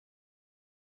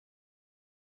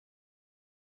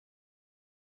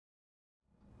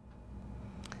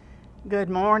Good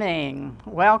morning.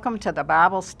 Welcome to the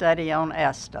Bible study on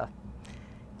Esther.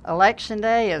 Election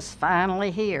Day is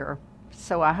finally here,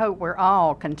 so I hope we're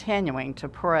all continuing to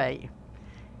pray.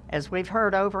 As we've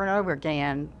heard over and over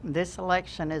again, this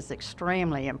election is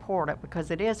extremely important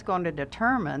because it is going to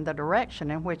determine the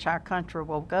direction in which our country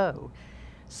will go.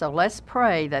 So let's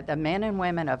pray that the men and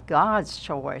women of God's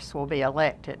choice will be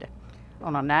elected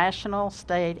on a national,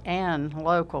 state, and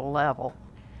local level.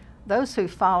 Those who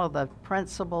follow the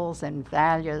principles and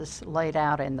values laid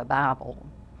out in the Bible.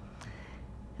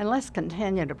 And let's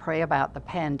continue to pray about the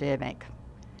pandemic.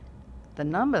 The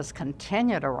numbers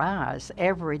continue to rise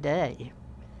every day.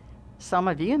 Some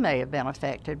of you may have been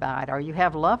affected by it, or you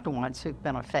have loved ones who've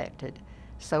been affected.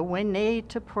 So we need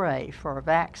to pray for a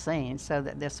vaccine so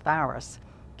that this virus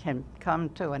can come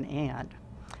to an end.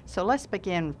 So let's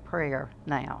begin prayer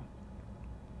now.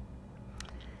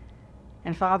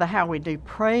 And Father, how we do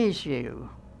praise you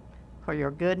for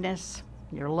your goodness,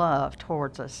 your love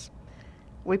towards us.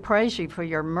 We praise you for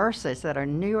your mercies that are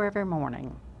new every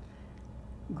morning.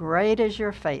 Great is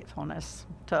your faithfulness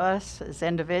to us as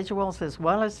individuals as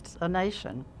well as a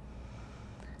nation.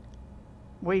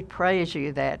 We praise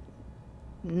you that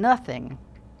nothing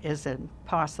is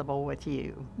impossible with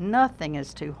you. Nothing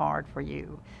is too hard for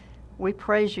you. We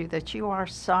praise you that you are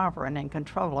sovereign and in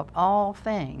control of all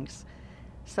things.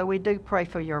 So we do pray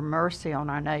for your mercy on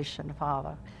our nation,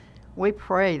 Father. We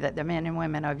pray that the men and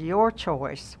women of your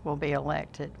choice will be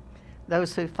elected,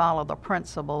 those who follow the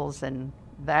principles and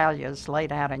values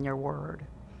laid out in your word.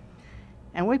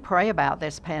 And we pray about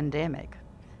this pandemic.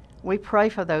 We pray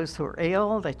for those who are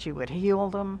ill, that you would heal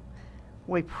them.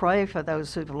 We pray for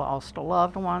those who've lost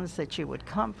loved ones, that you would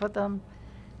comfort them.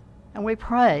 And we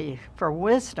pray for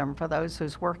wisdom for those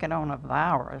who's working on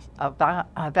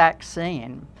a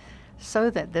vaccine,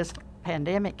 so that this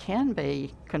pandemic can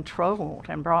be controlled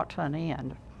and brought to an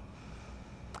end.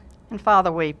 And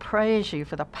Father, we praise you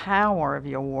for the power of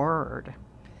your word,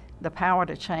 the power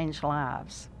to change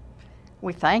lives.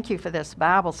 We thank you for this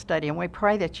Bible study, and we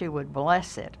pray that you would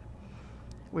bless it.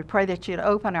 We pray that you'd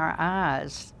open our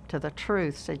eyes to the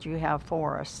truths that you have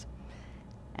for us.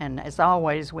 And as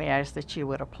always, we ask that you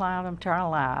would apply them to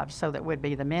our lives so that we'd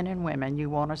be the men and women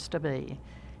you want us to be.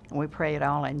 And we pray it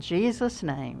all in Jesus'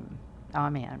 name.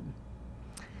 Amen.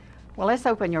 Well, let's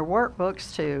open your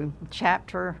workbooks to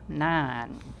chapter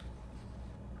 9.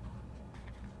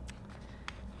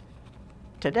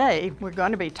 Today, we're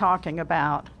going to be talking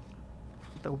about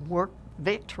the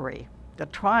victory, the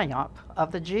triumph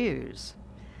of the Jews.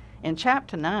 In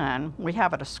chapter 9, we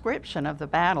have a description of the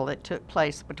battle that took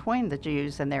place between the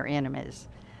Jews and their enemies.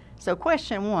 So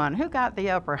question 1, who got the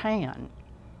upper hand?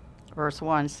 Verse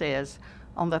 1 says,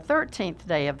 on the 13th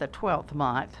day of the 12th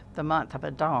month, the month of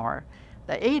Adar,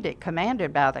 the edict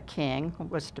commanded by the king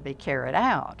was to be carried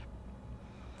out.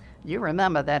 You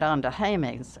remember that under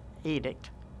Haman's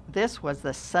edict, this was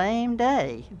the same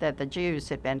day that the Jews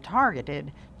had been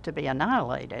targeted to be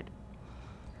annihilated.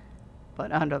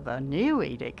 But under the new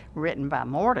edict written by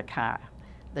Mordecai,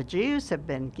 the Jews have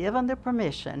been given the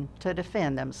permission to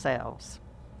defend themselves.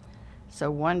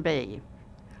 So 1b,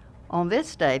 on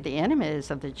this day, the enemies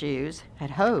of the Jews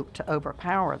had hoped to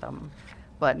overpower them,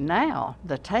 but now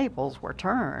the tables were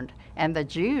turned, and the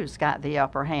Jews got the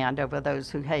upper hand over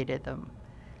those who hated them.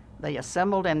 They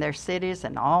assembled in their cities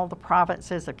and all the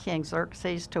provinces of King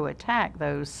Xerxes to attack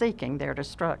those seeking their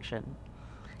destruction,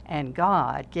 and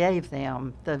God gave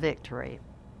them the victory.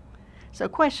 So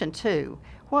question 2,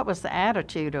 what was the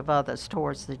attitude of others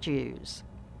towards the Jews?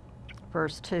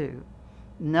 Verse 2,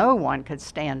 no one could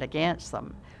stand against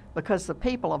them, because the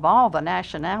people of all the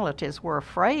nationalities were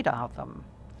afraid of them.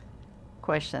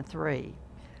 Question 3,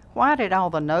 why did all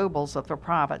the nobles of the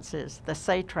provinces, the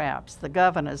satraps, the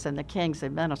governors, and the king's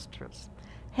administrators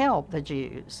help the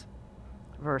Jews?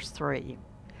 Verse 3,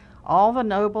 all the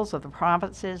nobles of the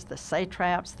provinces, the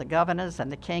satraps, the governors, and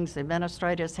the king's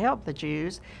administrators helped the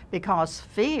Jews because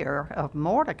fear of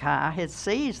Mordecai had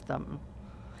seized them.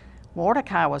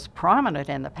 Mordecai was prominent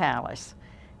in the palace.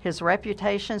 His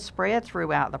reputation spread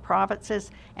throughout the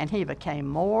provinces, and he became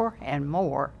more and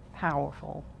more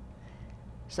powerful.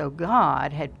 So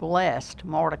God had blessed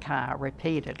Mordecai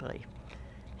repeatedly.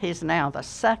 He's now the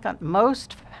second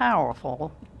most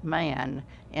powerful man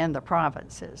in the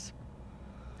provinces.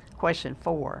 Question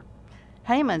 4,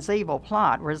 Haman's evil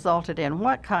plot resulted in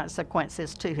what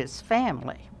consequences to his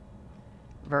family?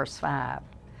 Verse 5,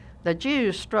 the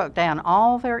Jews struck down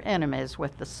all their enemies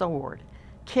with the sword,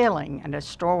 killing and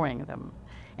destroying them,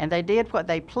 and they did what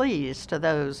they pleased to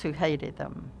those who hated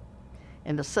them.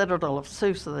 In the citadel of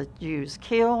Susa, the Jews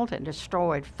killed and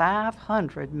destroyed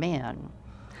 500 men.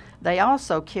 They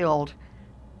also killed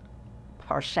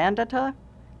Parshandata,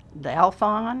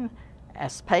 Dalphon,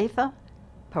 Aspatha,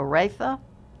 Paratha,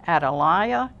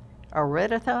 Adaliah,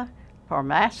 Ariditha,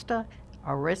 Parmasta,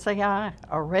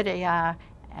 Aridai,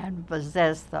 and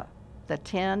Bezestha, the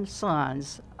 10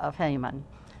 sons of Haman,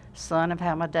 son of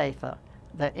Hammedatha,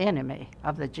 the enemy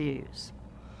of the Jews.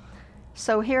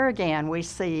 So here again we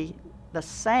see the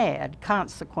sad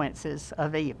consequences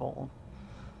of evil.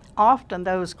 Often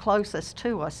those closest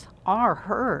to us are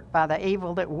hurt by the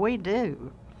evil that we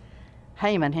do.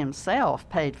 Haman himself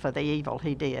paid for the evil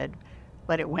he did,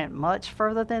 but it went much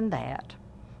further than that.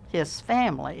 His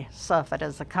family suffered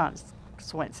as the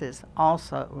consequences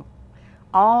also.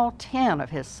 All 10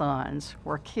 of his sons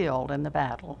were killed in the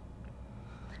battle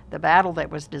that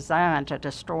was designed to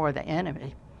destroy the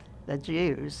enemy, the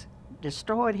Jews,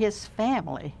 destroyed his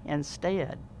family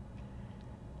instead.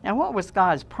 Now, what was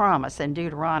God's promise in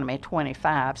Deuteronomy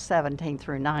 25:17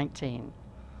 through 19?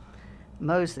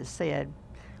 Moses said,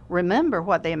 "Remember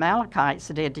what the Amalekites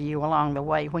did to you along the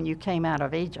way when you came out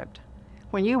of Egypt.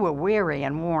 When you were weary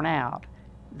and worn out,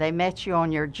 they met you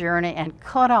on your journey and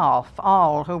cut off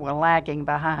all who were lagging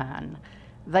behind.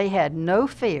 They had no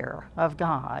fear of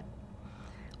God.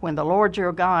 When the Lord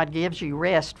your God gives you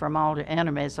rest from all your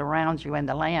enemies around you in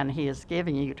the land he is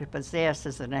giving you to possess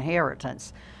as an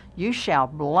inheritance, you shall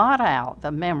blot out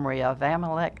the memory of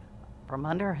Amalek from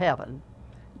under heaven.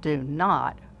 Do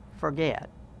not forget."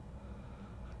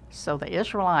 So the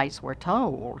Israelites were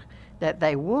told that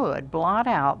they would blot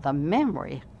out the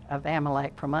memory of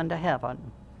Amalek from under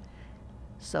heaven.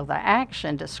 So the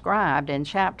action described in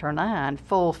chapter 9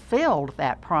 fulfilled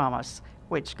that promise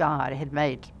which God had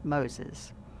made to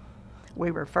Moses.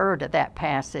 We refer to that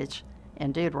passage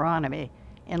in Deuteronomy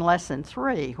in Lesson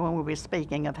 3 when we were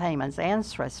speaking of Haman's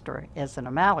ancestor as an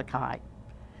Amalekite.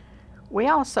 We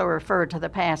also refer to the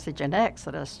passage in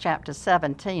Exodus chapter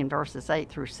 17, verses 8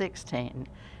 through 16,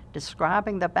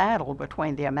 describing the battle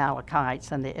between the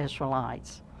Amalekites and the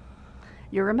Israelites.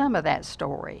 You remember that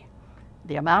story.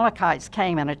 The Amalekites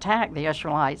came and attacked the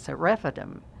Israelites at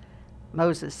Rephidim.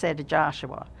 Moses said to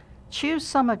Joshua, "Choose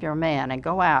some of your men and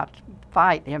go out and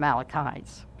fight the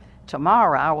Amalekites.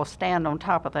 Tomorrow I will stand on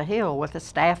top of the hill with the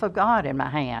staff of God in my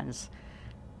hands."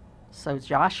 So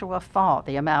Joshua fought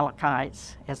the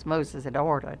Amalekites as Moses had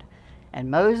ordered,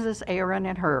 and Moses, Aaron,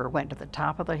 and Hur went to the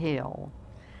top of the hill.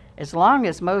 As long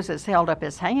as Moses held up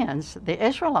his hands, the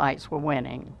Israelites were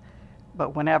winning.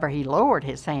 But whenever he lowered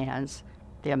his hands,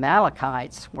 the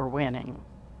Amalekites were winning.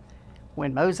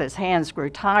 When Moses' hands grew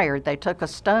tired, they took a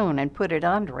stone and put it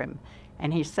under him,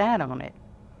 and he sat on it.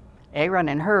 Aaron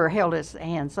and Hur held his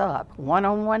hands up, one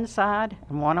on one side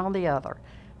and one on the other,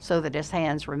 so that his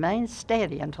hands remained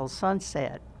steady until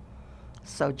sunset.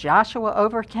 So Joshua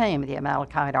overcame the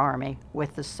Amalekite army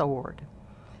with the sword.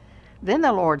 Then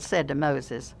the Lord said to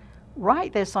Moses,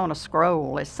 "Write this on a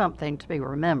scroll as something to be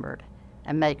remembered,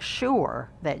 and make sure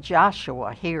that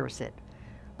Joshua hears it,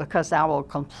 because I will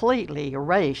completely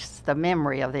erase the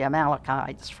memory of the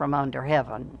Amalekites from under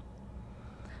heaven."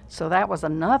 So that was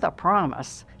another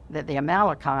promise that the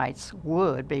Amalekites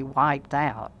would be wiped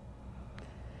out.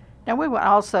 Now we want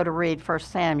also to read 1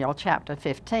 Samuel chapter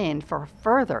 15 for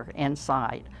further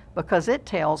insight, because it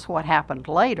tells what happened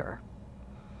later.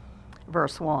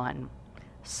 Verse 1,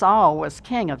 Saul was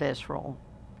king of Israel.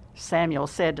 Samuel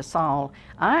said to Saul,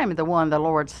 "I am the one the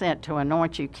Lord sent to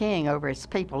anoint you king over his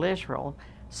people Israel.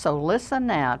 So listen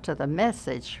now to the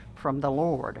message from the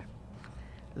Lord.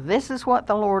 This is what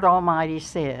the Lord Almighty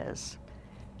says.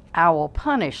 I will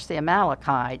punish the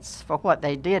Amalekites for what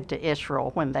they did to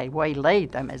Israel when they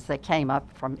waylaid them as they came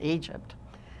up from Egypt.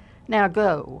 Now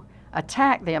go,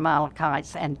 attack the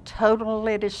Amalekites and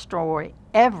totally destroy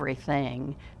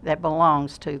everything that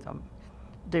belongs to them.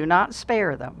 Do not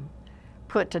spare them.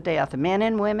 Put to death men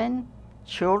and women,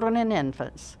 children and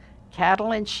infants,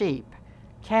 cattle and sheep,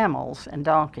 camels and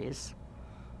donkeys."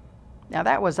 Now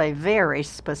that was a very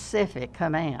specific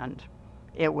command.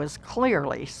 It was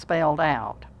clearly spelled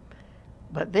out.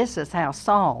 But this is how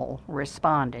Saul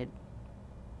responded.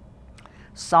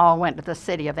 Saul went to the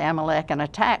city of Amalek and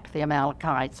attacked the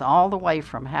Amalekites all the way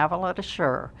from Havilah to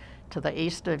Shur to the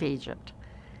east of Egypt.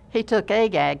 He took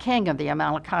Agag, king of the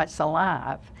Amalekites,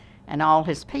 alive, and all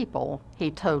his people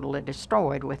he totally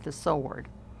destroyed with the sword.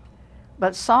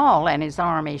 But Saul and his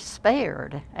army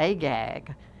spared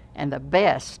Agag and the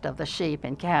best of the sheep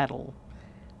and cattle,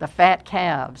 the fat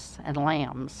calves and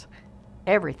lambs,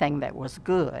 everything that was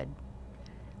good.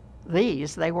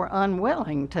 These they were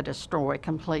unwilling to destroy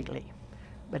completely,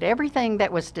 but everything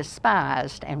that was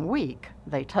despised and weak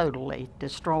they totally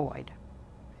destroyed.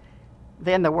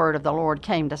 Then the word of the Lord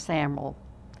came to Samuel,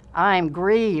 I am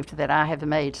grieved that I have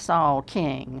made Saul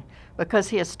king, because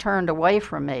he has turned away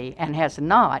from me and has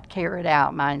not carried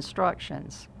out my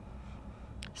instructions."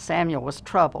 Samuel was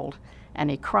troubled, and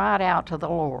he cried out to the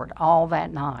Lord all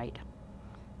that night.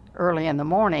 Early in the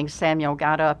morning, Samuel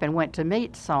got up and went to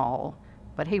meet Saul,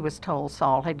 but he was told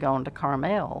Saul had gone to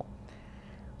Carmel.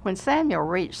 When Samuel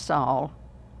reached Saul,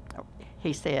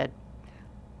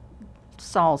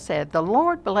 Saul said, "The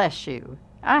Lord bless you.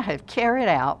 I have carried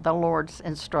out the Lord's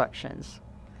instructions."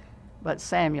 But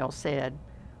Samuel said,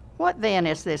 "What then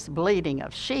is this bleating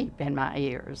of sheep in my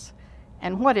ears?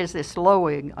 And what is this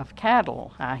lowing of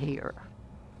cattle I hear?"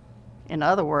 In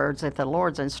other words, if the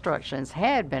Lord's instructions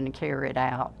had been carried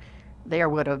out, there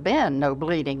would have been no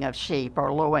bleating of sheep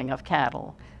or lowing of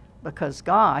cattle, because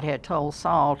God had told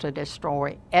Saul to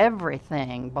destroy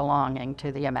everything belonging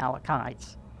to the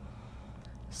Amalekites.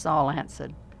 Saul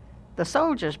answered, "The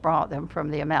soldiers brought them from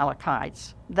the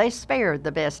Amalekites. They spared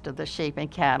the best of the sheep and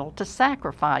cattle to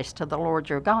sacrifice to the Lord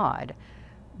your God,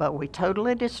 but we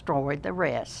totally destroyed the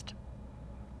rest."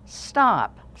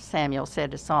 "Stop," Samuel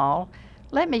said to Saul.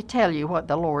 "Let me tell you what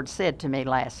the Lord said to me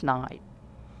last night."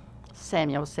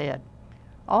 Samuel said,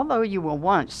 "Although you were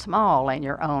once small in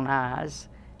your own eyes,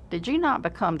 did you not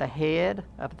become the head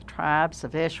of the tribes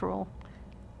of Israel?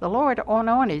 The Lord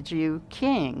anointed you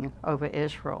king over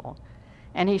Israel,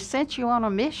 and he sent you on a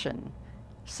mission,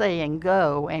 saying,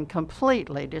 'Go and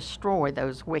completely destroy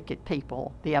those wicked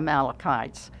people, the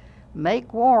Amalekites.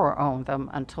 Make war on them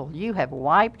until you have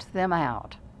wiped them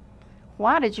out.'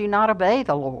 Why did you not obey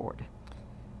the Lord?"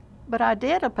 "But I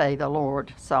did obey the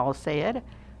Lord," Saul said.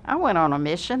 "I went on a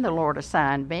mission the Lord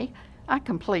assigned me. I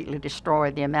completely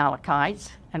destroyed the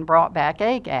Amalekites and brought back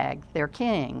Agag, their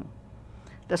king.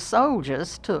 The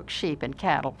soldiers took sheep and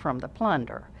cattle from the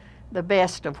plunder, the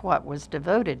best of what was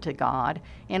devoted to God,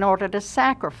 in order to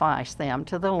sacrifice them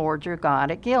to the Lord your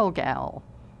God at Gilgal."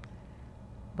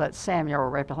 But Samuel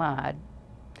replied,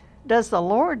 "Does the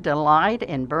Lord delight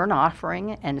in burnt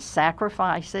offering and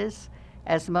sacrifices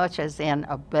as much as in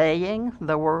obeying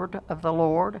the word of the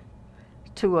Lord?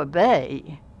 To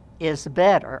obey is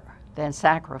better than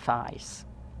sacrifice.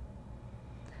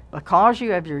 Because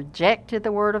you have rejected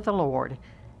the word of the Lord,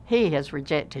 he has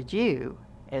rejected you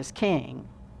as king."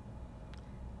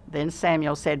 Then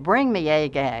Samuel said, "Bring me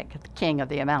Agag, the king of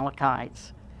the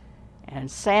Amalekites." And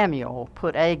Samuel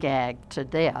put Agag to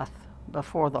death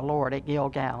before the Lord at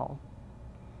Gilgal.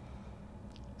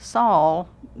 Saul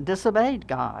disobeyed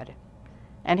God,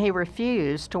 and he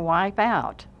refused to wipe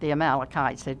out the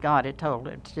Amalekites that God had told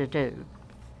him to do.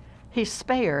 He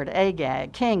spared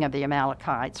Agag, king of the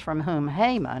Amalekites, from whom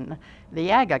Haman, the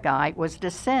Agagite, was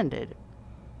descended.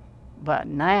 But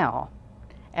now,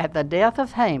 at the death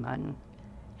of Haman,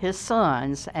 his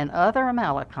sons and other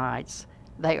Amalekites,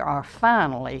 they are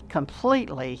finally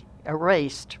completely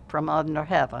erased from under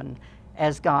heaven,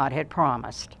 as God had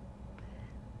promised.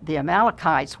 The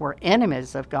Amalekites were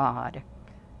enemies of God,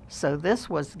 so this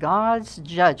was God's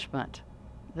judgment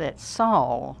that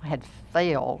Saul had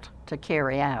failed to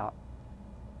carry out.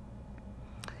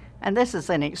 And this is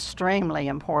an extremely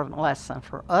important lesson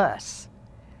for us,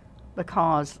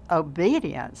 because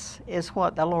obedience is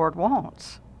what the Lord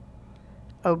wants.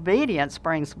 Obedience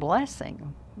brings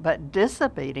blessing, but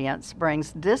disobedience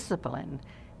brings discipline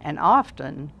and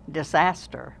often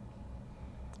disaster.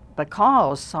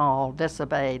 Because Saul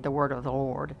disobeyed the word of the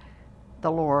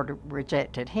Lord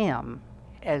rejected him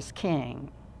as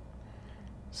king.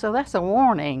 So that's a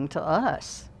warning to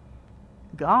us.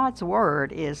 God's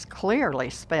word is clearly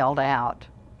spelled out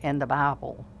in the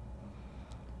Bible.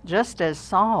 Just as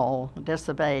Saul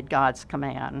disobeyed God's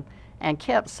command and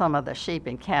kept some of the sheep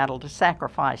and cattle to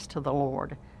sacrifice to the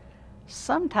Lord,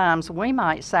 sometimes we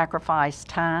might sacrifice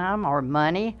time or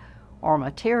money or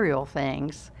material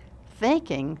things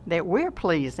thinking that we're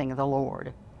pleasing the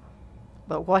Lord.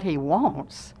 But what he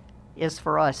wants is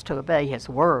for us to obey his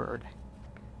word.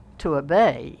 To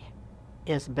obey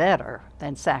is better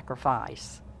than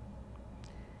sacrifice.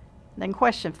 Then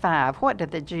question 5, what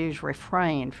did the Jews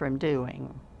refrain from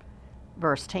doing?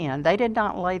 Verse 10, they did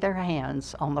not lay their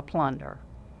hands on the plunder.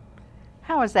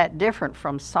 How is that different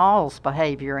from Saul's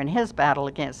behavior in his battle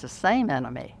against the same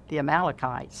enemy, the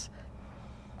Amalekites?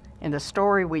 In the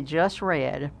story we just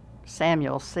read,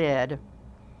 Samuel said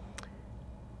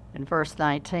in verse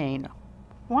 19,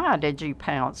 "Why did you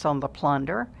pounce on the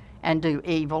plunder and do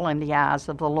evil in the eyes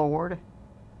of the Lord?"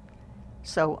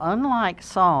 So unlike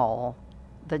Saul,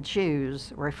 the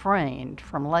Jews refrained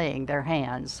from laying their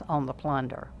hands on the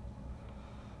plunder.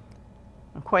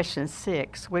 In question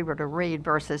 6, we were to read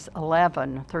verses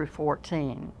 11 through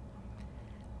 14.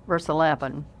 Verse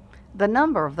 11, The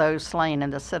number of those slain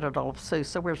in the citadel of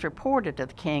Susa was reported to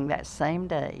the king that same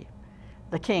day.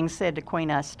 The king said to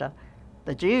Queen Esther,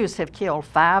 "The Jews have killed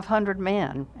 500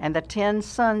 men and the 10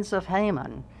 sons of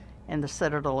Haman in the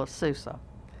citadel of Susa.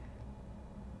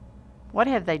 What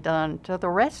have they done to the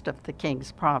rest of the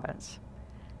king's province?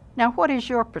 Now what is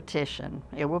your petition?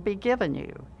 It will be given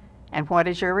you. And what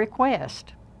is your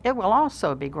request? It will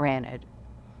also be granted."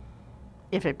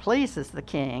 "If it pleases the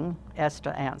king,"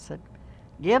 Esther answered,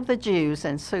 "give the Jews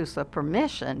in Susa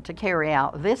permission to carry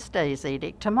out this day's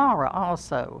edict tomorrow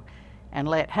also, and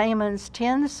let Haman's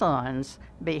 10 sons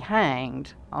be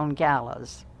hanged on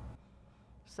gallows."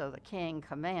 So the king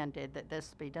commanded that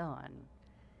this be done.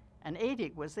 An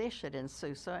edict was issued in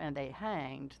Susa, and they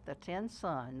hanged the 10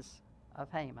 sons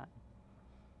of Haman.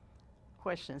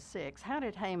 Question 6. How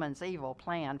did Haman's evil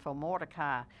plan for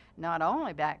Mordecai not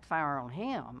only backfire on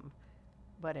him,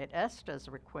 but at Esther's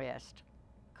request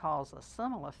cause a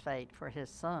similar fate for his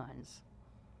sons?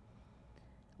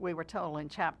 We were told in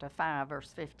chapter 5,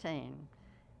 verse 15,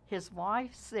 his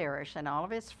wife Zeresh and all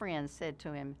of his friends said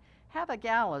to him, "Have a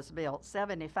gallows built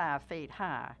 75 feet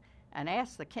high, and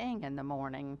ask the king in the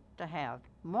morning to have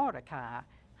Mordecai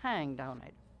hanged on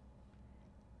it."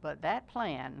 But that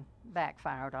plan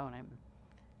backfired on him.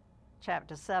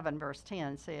 Chapter 7, verse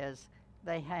 10 says,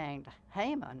 they hanged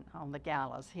Haman on the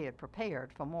gallows he had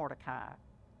prepared for Mordecai.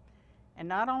 And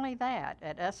not only that,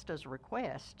 at Esther's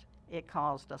request, it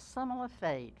caused a similar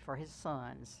fate for his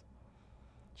sons.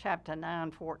 Chapter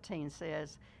 9:14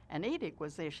 says, an edict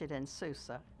was issued in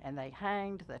Susa, and they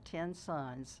hanged the 10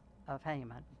 sons of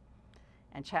Haman.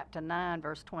 And chapter 9,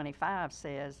 verse 25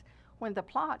 says, when the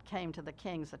plot came to the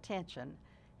king's attention,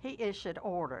 he issued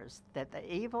orders that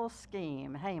the evil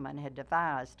scheme Haman had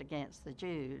devised against the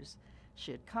Jews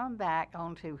should come back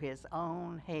onto his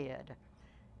own head,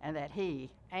 and that he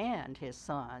and his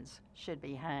sons should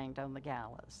be hanged on the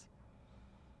gallows.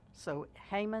 So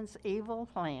Haman's evil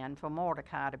plan for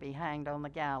Mordecai to be hanged on the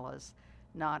gallows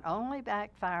not only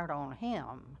backfired on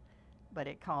him, but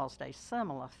it caused a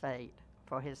similar fate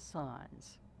for his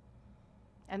sons.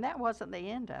 And that wasn't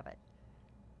the end of it.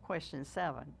 Question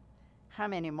 7. How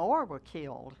many more were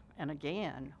killed? And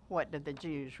again, what did the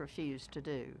Jews refuse to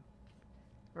do?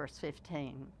 Verse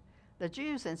 15. The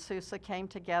Jews in Susa came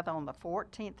together on the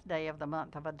 14th day of the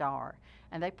month of Adar,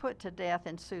 and they put to death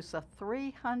in Susa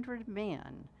 300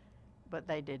 men, but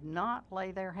they did not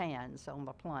lay their hands on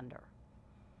the plunder.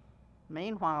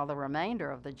 Meanwhile, the remainder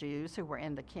of the Jews who were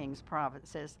in the king's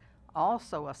provinces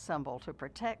also assembled to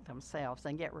protect themselves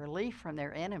and get relief from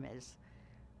their enemies.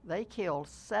 They killed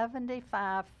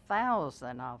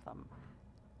 75,000 of them,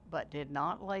 but did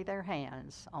not lay their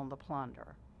hands on the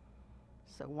plunder.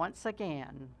 So once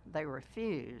again, they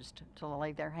refused to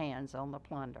lay their hands on the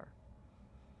plunder.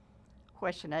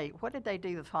 Question 8, what did they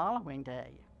do the following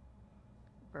day?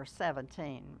 Verse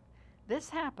 17,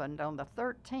 this happened on the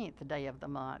 13th day of the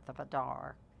month of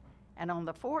Adar, and on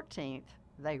the 14th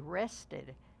they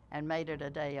rested and made it a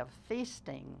day of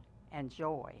feasting and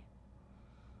joy.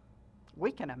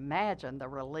 We can imagine the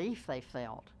relief they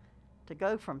felt to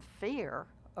go from fear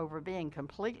over being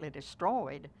completely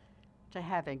destroyed to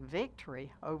having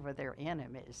victory over their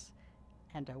enemies,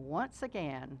 and to once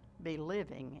again be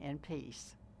living in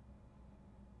peace.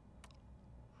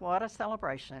 What a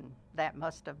celebration that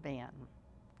must have been.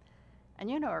 And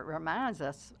you know, it reminds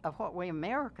us of what we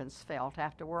Americans felt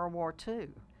after World War II.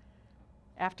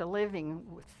 After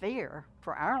living with fear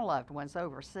for our loved ones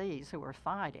overseas who were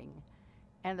fighting,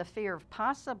 and the fear of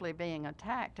possibly being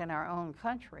attacked in our own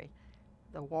country,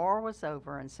 the war was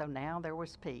over, and so now there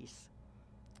was peace.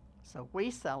 So we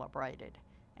celebrated,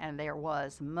 and there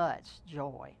was much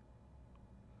joy.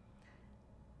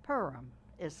 Purim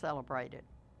is celebrated.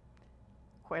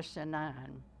 Question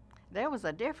 9. There was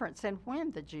a difference in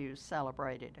when the Jews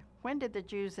celebrated. When did the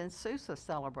Jews in Susa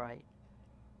celebrate?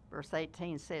 Verse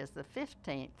 18 says the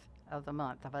 15th of the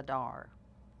month of Adar.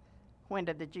 When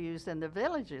did the Jews in the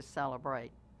villages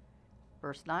celebrate?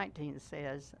 Verse 19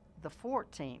 says the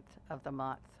 14th of the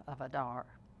month of Adar.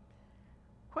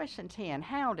 Question 10,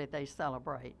 how did they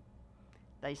celebrate?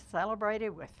 They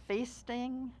celebrated with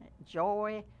feasting,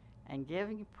 joy, and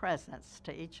giving presents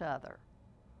to each other.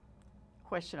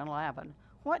 Question 11,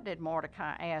 what did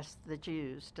Mordecai ask the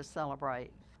Jews to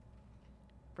celebrate?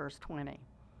 Verse 20,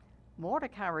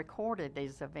 Mordecai recorded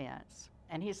these events,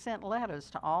 and he sent letters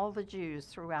to all the Jews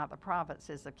throughout the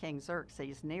provinces of King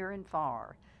Xerxes, near and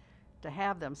far, to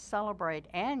have them celebrate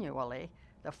annually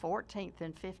the 14th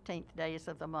and 15th days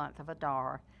of the month of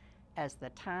Adar as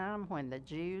the time when the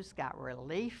Jews got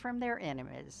relief from their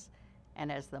enemies,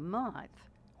 and as the month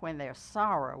when their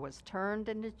sorrow was turned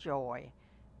into joy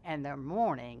and their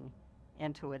mourning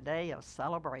into a day of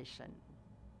celebration.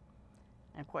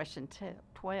 And question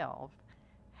 12,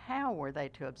 how were they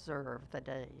to observe the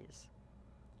days?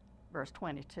 Verse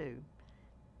 22,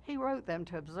 he wrote them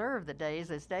to observe the days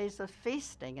as days of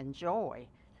feasting and joy,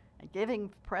 and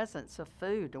giving presents of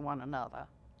food to one another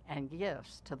and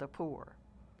gifts to the poor.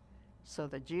 So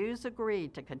the Jews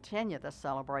agreed to continue the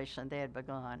celebration they had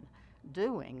begun,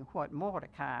 doing what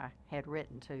Mordecai had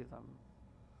written to them.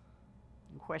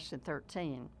 And question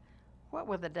 13, what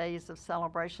were the days of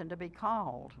celebration to be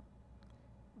called?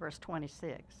 Verse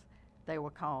 26, they were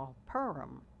called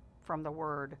Purim, from the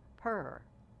word pur.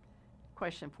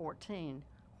 Question 14,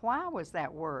 why was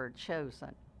that word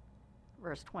chosen?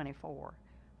 Verse 24,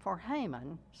 for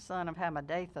Haman, son of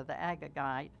Hammedatha the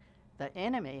Agagite, the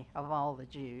enemy of all the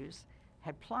Jews,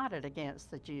 had plotted against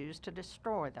the Jews to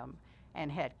destroy them,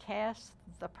 and had cast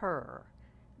the pur,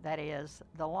 that is,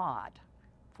 the lot,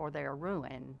 for their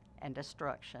ruin and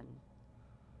destruction.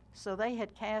 So they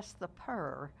had cast the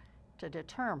pur to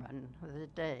determine the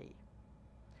day.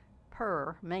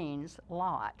 Pur means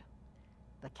lot.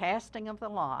 The casting of the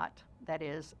lot, that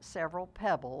is, several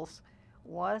pebbles,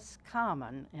 was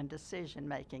common in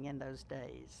decision-making in those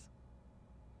days.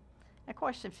 Now,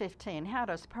 question 15, how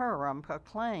does Purim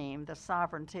proclaim the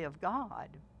sovereignty of God?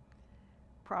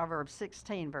 Proverbs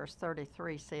 16, verse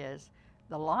 33 says,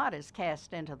 the lot is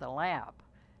cast into the lap,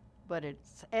 but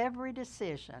its every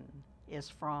decision is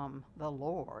from the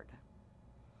Lord.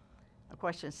 Now,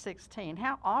 question 16,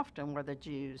 how often were the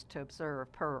Jews to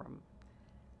observe Purim?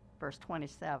 Verse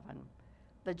 27,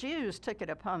 the Jews took it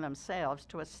upon themselves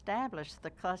to establish the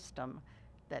custom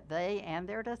that they and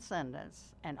their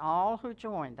descendants and all who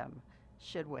joined them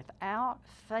should without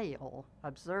fail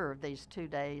observe these 2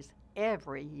 days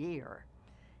every year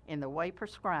in the way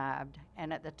prescribed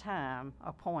and at the time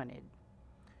appointed.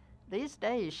 These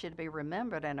days should be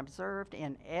remembered and observed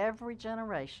in every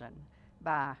generation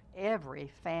by every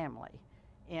family,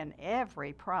 in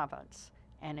every province,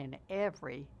 and in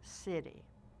every city.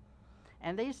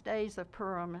 And these days of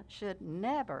Purim should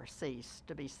never cease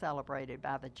to be celebrated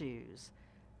by the Jews,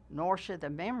 nor should the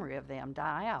memory of them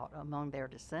die out among their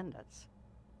descendants.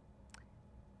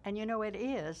 And you know, it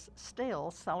is still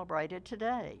celebrated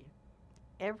today,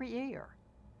 every year.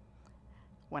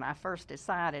 When I first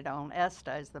decided on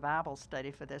Esther as the Bible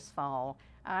study for this fall,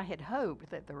 I had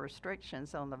hoped that the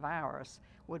restrictions on the virus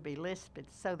would be lifted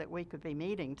so that we could be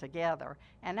meeting together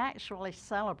and actually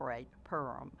celebrate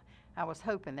Purim. I was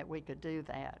hoping that we could do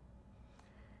that.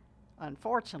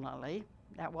 Unfortunately,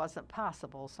 that wasn't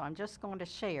possible, so I'm just going to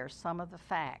share some of the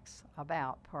facts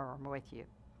about Purim with you.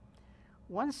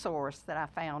 One source that I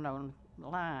found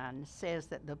online says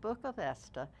that the book of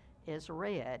Esther is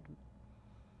read,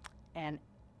 and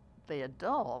the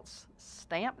adults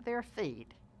stamp their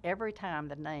feet every time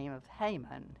the name of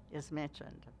Haman is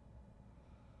mentioned.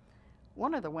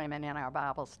 One of the women in our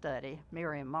Bible study,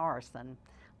 Miriam Morrison,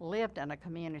 lived in a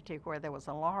community where there was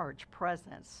a large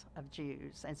presence of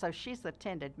Jews, and so she's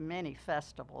attended many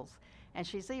festivals, and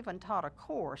she's even taught a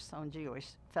course on Jewish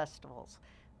festivals.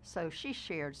 So she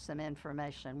shared some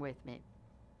information with me.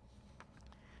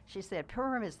 She said,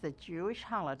 Purim is the Jewish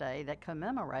holiday that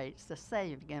commemorates the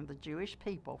saving of the Jewish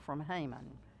people from Haman.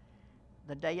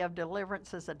 The day of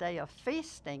deliverance is a day of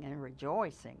feasting and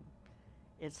rejoicing.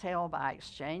 It's held by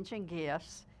exchanging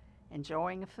gifts,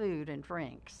 enjoying food and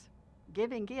drinks,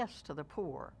 giving gifts to the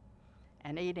poor,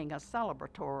 and eating a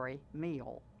celebratory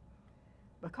meal.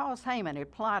 Because Haman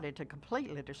had plotted to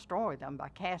completely destroy them by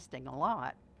casting a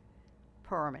lot,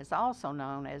 Purim is also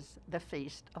known as the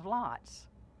Feast of Lots.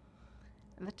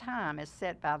 And the time is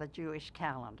set by the Jewish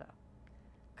calendar.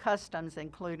 Customs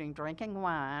including drinking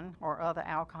wine or other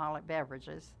alcoholic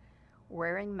beverages,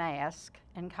 wearing masks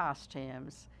and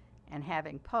costumes, and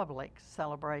having public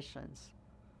celebrations.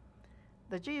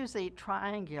 The Jews eat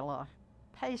triangular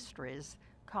pastries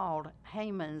called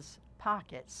Haman's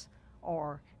pockets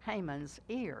or Haman's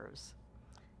ears.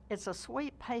 It's a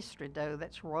sweet pastry dough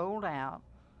that's rolled out,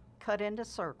 cut into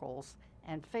circles,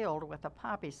 and filled with a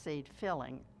poppy seed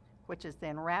filling, which is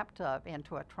then wrapped up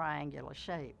into a triangular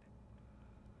shape.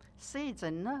 Seeds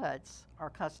and nuts are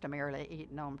customarily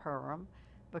eaten on Purim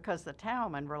because the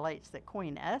Talmud relates that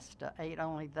Queen Esther ate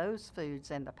only those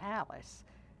foods in the palace,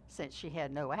 since she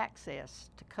had no access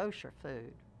to kosher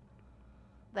food.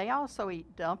 They also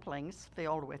eat dumplings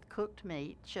filled with cooked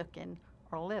meat, chicken,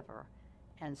 or liver,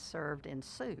 and served in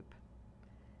soup.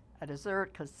 A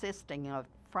dessert consisting of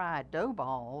fried dough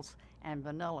balls and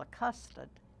vanilla custard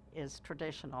is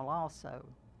traditional also.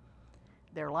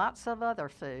 There are lots of other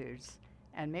foods,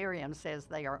 and Miriam says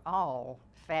they are all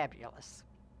fabulous.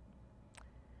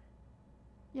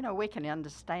 You know, we can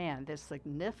understand the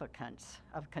significance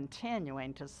of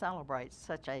continuing to celebrate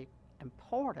such an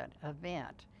important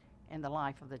event in the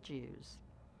life of the Jews.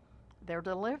 Their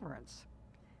deliverance,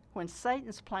 when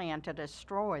Satan's plan to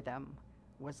destroy them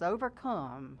was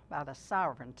overcome by the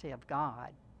sovereignty of God.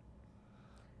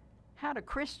 How do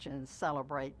Christians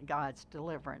celebrate God's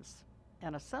deliverance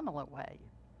in a similar way?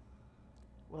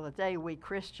 Well, the day we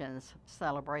Christians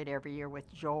celebrate every year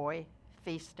with joy,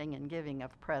 feasting, and giving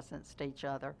of presents to each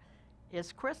other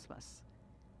is Christmas,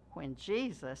 when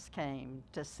Jesus came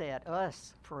to set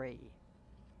us free.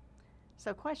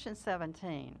 So, question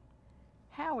 17.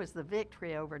 How is the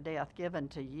victory over death given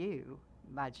to you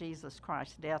by Jesus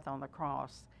Christ's death on the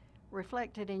cross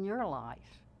reflected in your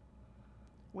life?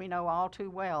 We know all too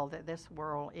well that this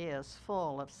world is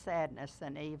full of sadness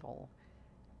and evil,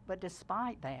 but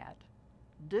despite that,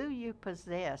 do you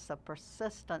possess a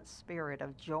persistent spirit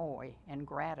of joy and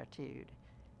gratitude,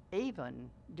 even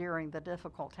during the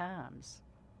difficult times?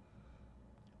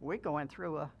 We're going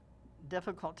through a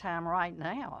difficult time right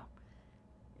now.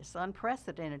 It's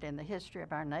unprecedented in the history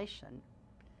of our nation.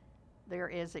 There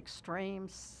is extreme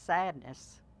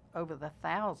sadness over the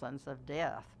thousands of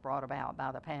deaths brought about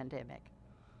by the pandemic.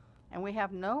 And we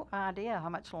have no idea how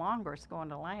much longer it's going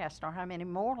to last or how many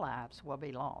more lives will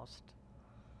be lost.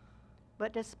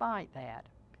 But despite that,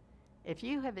 if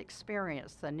you have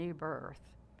experienced the new birth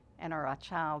and are a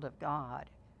child of God,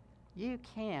 you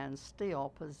can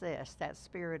still possess that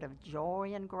spirit of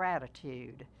joy and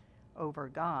gratitude over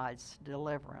God's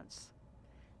deliverance.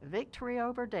 Victory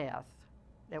over death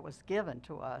that was given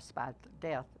to us by the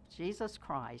death of Jesus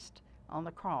Christ on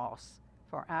the cross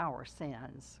for our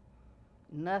sins.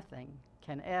 Nothing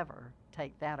can ever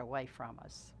take that away from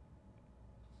us.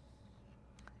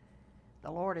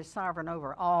 The Lord is sovereign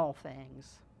over all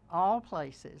things, all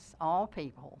places, all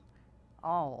people,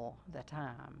 all the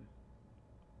time.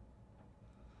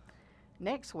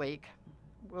 Next week,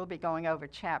 we'll be going over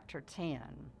chapter 10.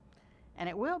 And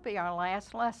it will be our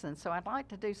last lesson, so I'd like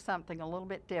to do something a little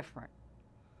bit different.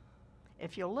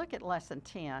 If you'll look at lesson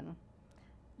 10,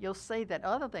 you'll see that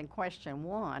other than question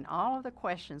 1, all of the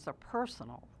questions are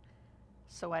personal.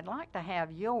 So I'd like to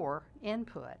have your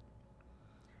input.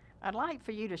 I'd like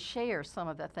for you to share some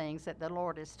of the things that the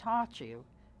Lord has taught you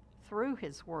through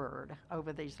His Word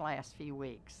over these last few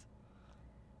weeks.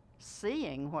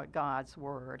 Seeing what God's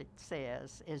Word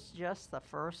says is just the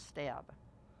first step.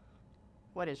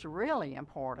 What is really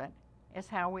important is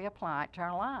how we apply it to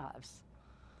our lives.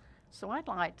 So I'd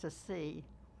like to see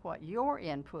what your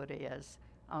input is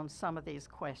on some of these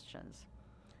questions.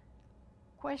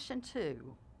 Question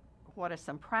 2, what are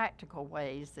some practical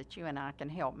ways that you and I can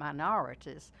help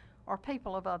minorities or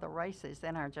people of other races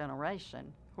in our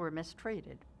generation who are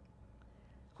mistreated?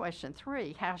 Question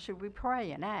 3, how should we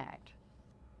pray and act?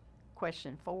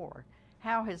 Question 4,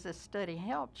 how has this study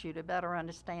helped you to better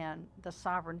understand the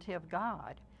sovereignty of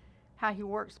God, how He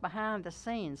works behind the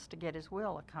scenes to get His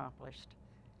will accomplished,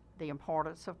 the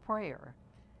importance of prayer,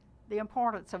 the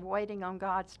importance of waiting on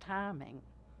God's timing,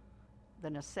 the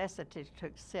necessity to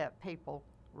accept people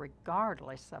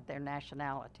regardless of their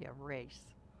nationality or race,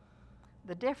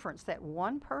 the difference that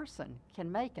one person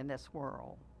can make in this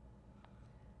world.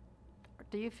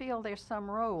 Do you feel there's some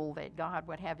role that God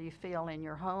would have you fill in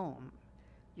your home,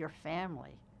 your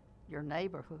family, your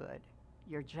neighborhood,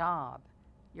 your job,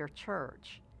 your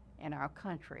church, and our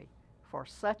country for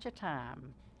such a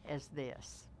time as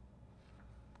this?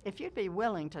 If you'd be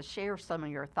willing to share some of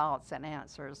your thoughts and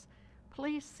answers,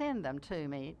 please send them to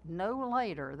me no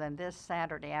later than this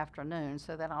Saturday afternoon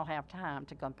so that I'll have time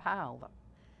to compile them.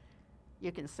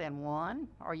 You can send one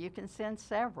or you can send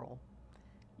several.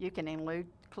 You can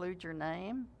include your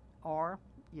name or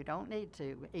you don't need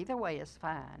to. Either way is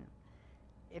fine.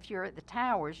 If you're at the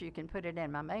towers, you can put it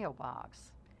in my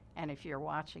mailbox. And if you're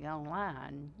watching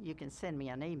online, you can send me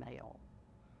an email.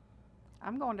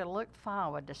 I'm going to look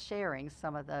forward to sharing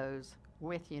some of those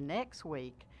with you next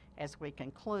week as we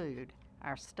conclude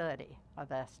our study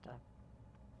of Esther.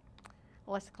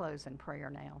 Let's close in prayer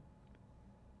now.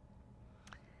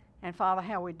 And Father,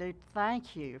 how we do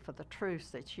thank you for the truths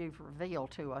that you've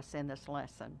revealed to us in this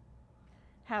lesson.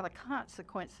 How the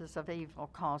consequences of evil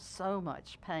cause so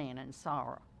much pain and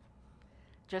sorrow.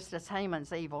 Just as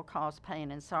Haman's evil caused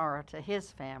pain and sorrow to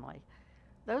his family,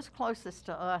 those closest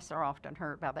to us are often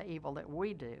hurt by the evil that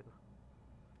we do.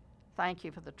 Thank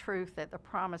you for the truth that the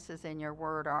promises in your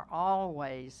word are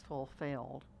always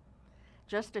fulfilled.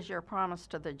 Just as your promise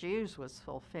to the Jews was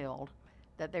fulfilled,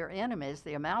 that their enemies,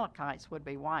 the Amalekites, would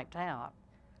be wiped out,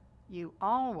 you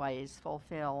always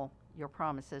fulfill your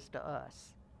promises to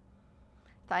us.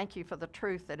 Thank you for the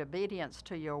truth that obedience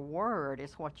to your word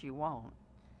is what you want.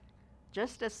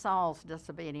 Just as Saul's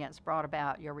disobedience brought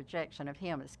about your rejection of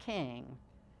him as king,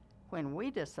 when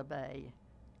we disobey,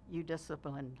 you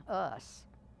discipline us.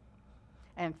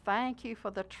 And thank you for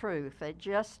the truth that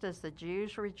just as the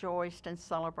Jews rejoiced and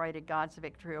celebrated God's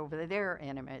victory over their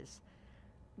enemies,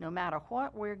 no matter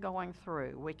what we're going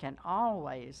through, we can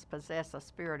always possess a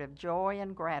spirit of joy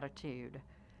and gratitude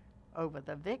over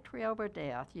the victory over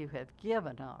death you have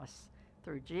given us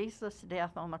through Jesus'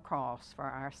 death on the cross for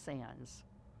our sins.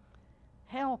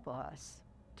 Help us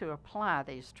to apply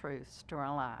these truths to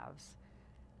our lives.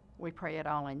 We pray it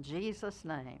all in Jesus'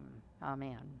 name.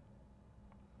 Amen.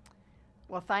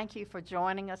 Well, thank you for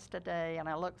joining us today, and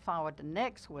I look forward to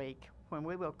next week when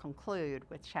we will conclude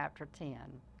with chapter 10.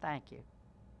 Thank you.